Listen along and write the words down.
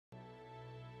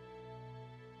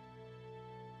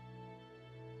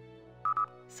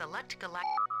Select galactic.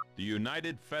 The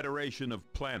United Federation of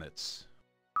Planets.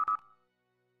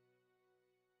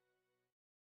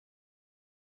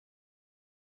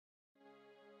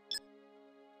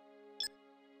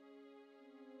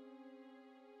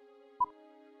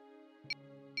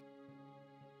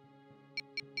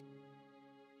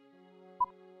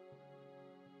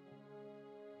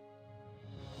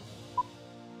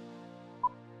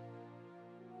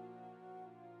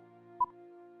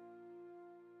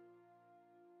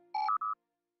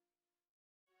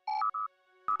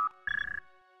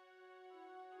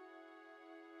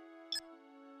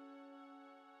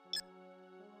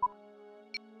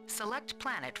 Select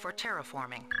planet for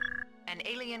terraforming. An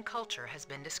alien culture has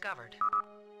been discovered.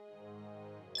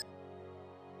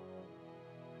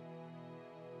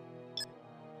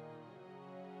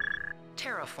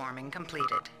 Terraforming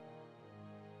completed.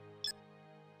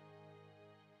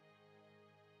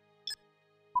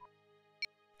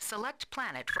 Select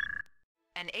planet for...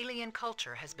 An alien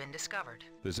culture has been discovered.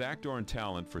 The Zakdorn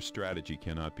talent for strategy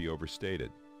cannot be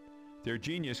overstated. Their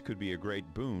genius could be a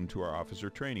great boon to our officer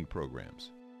training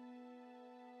programs.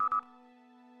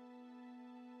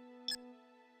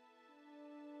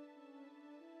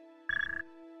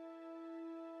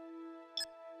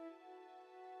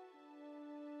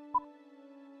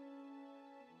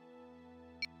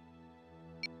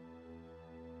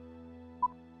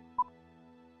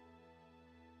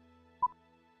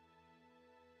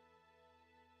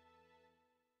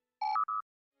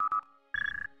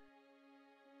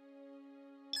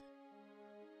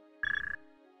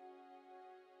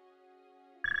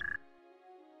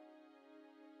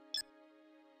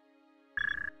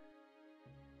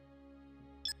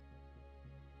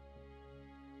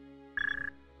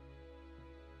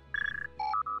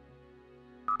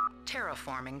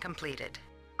 Terraforming completed.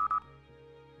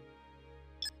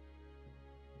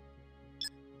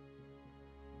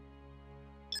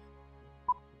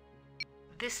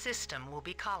 This system will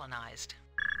be colonized.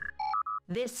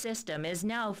 This system is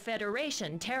now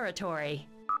Federation territory.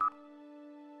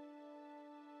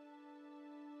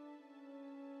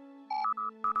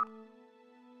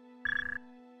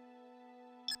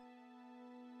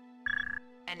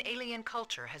 An alien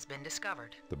culture has been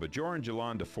discovered. The Bajoran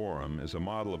Jalanda Forum is a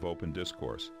model of open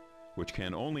discourse, which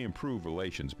can only improve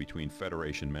relations between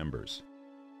Federation members.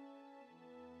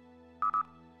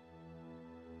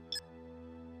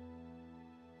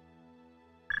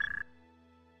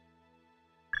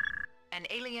 An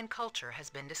alien culture has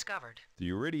been discovered. The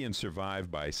Uridians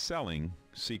survive by selling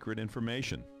secret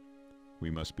information. We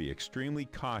must be extremely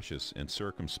cautious and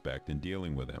circumspect in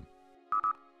dealing with them.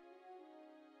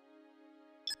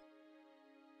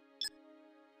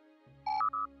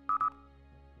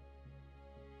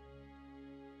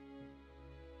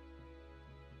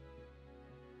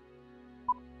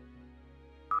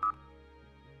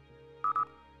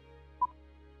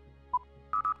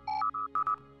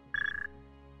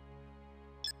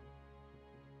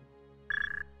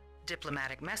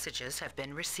 Diplomatic messages have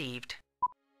been received.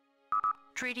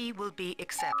 Treaty will be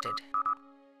accepted.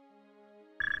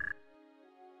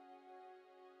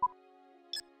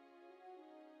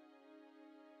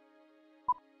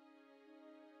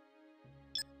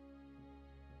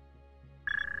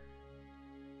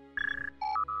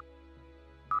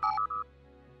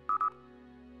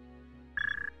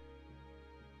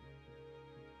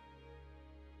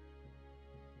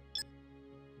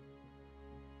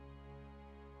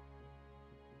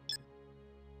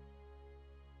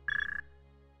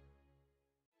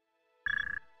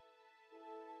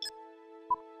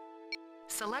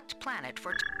 Select planet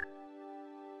for...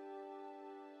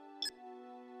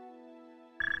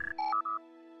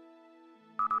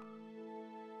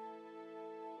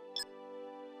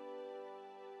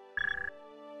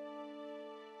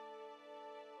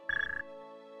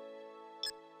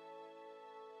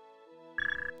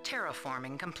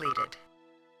 Terraforming completed.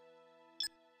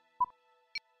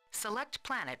 Select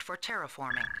planet for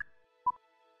terraforming.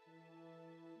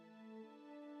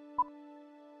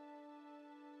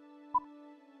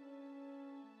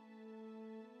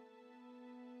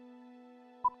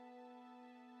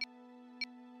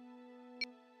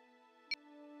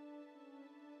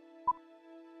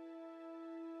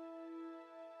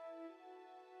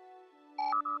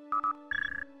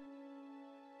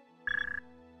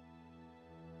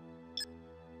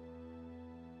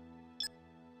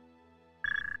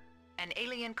 An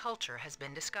alien culture has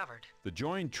been discovered. The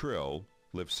joined Trill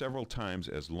live several times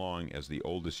as long as the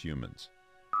oldest humans.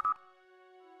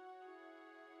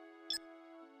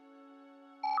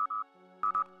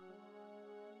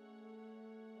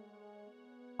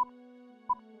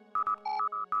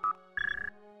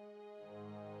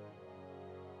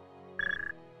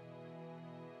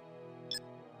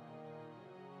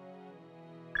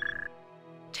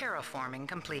 Terraforming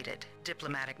completed.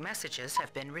 Diplomatic messages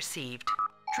have been received.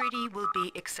 Treaty will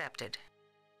be accepted.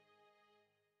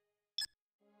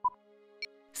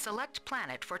 Select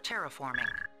planet for terraforming.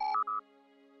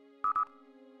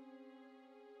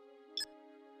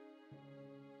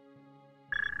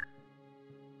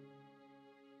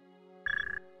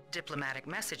 Diplomatic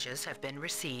messages have been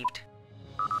received.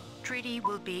 Treaty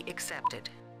will be accepted.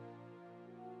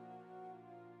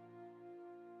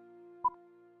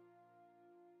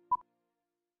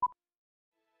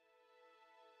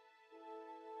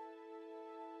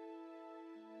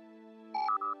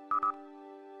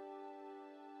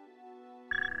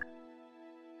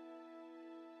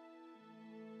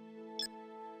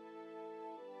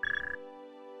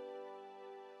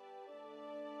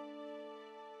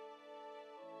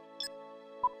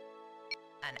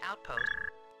 An outpost.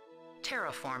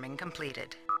 Terraforming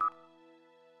completed.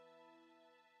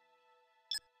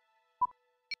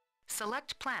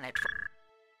 Select planet for...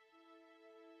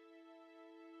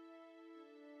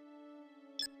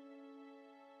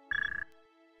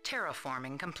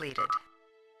 Terraforming completed.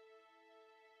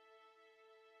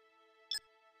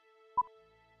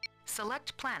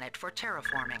 Select planet for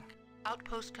terraforming.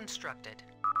 Outpost constructed.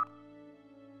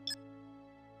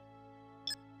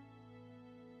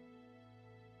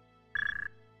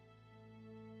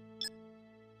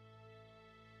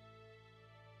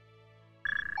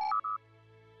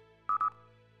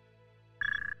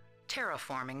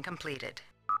 Terraforming completed.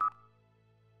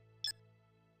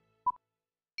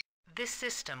 This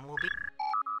system will be...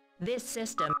 This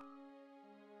system.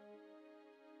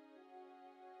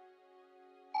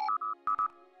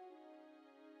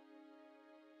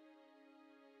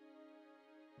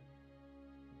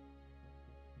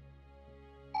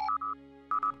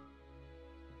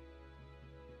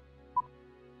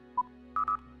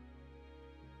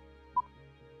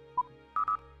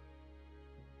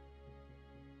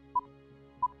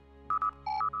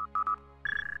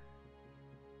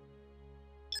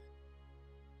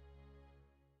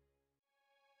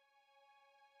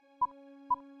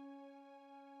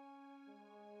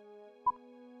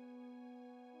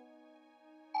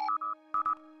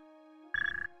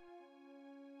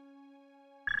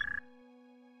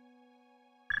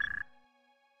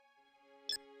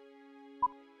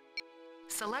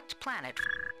 Select planet.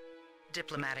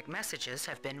 Diplomatic messages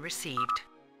have been received.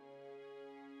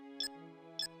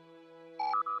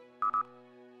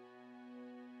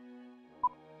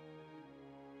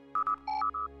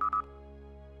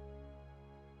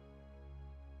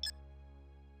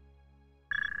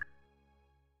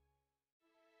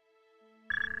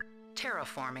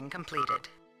 Terraforming completed.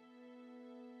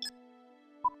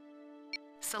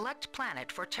 Select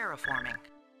planet for terraforming.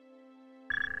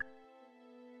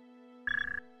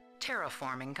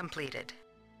 Terraforming completed.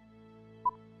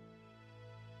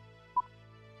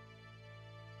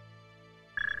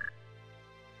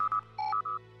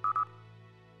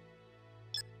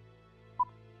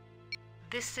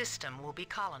 This system will be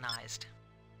colonized.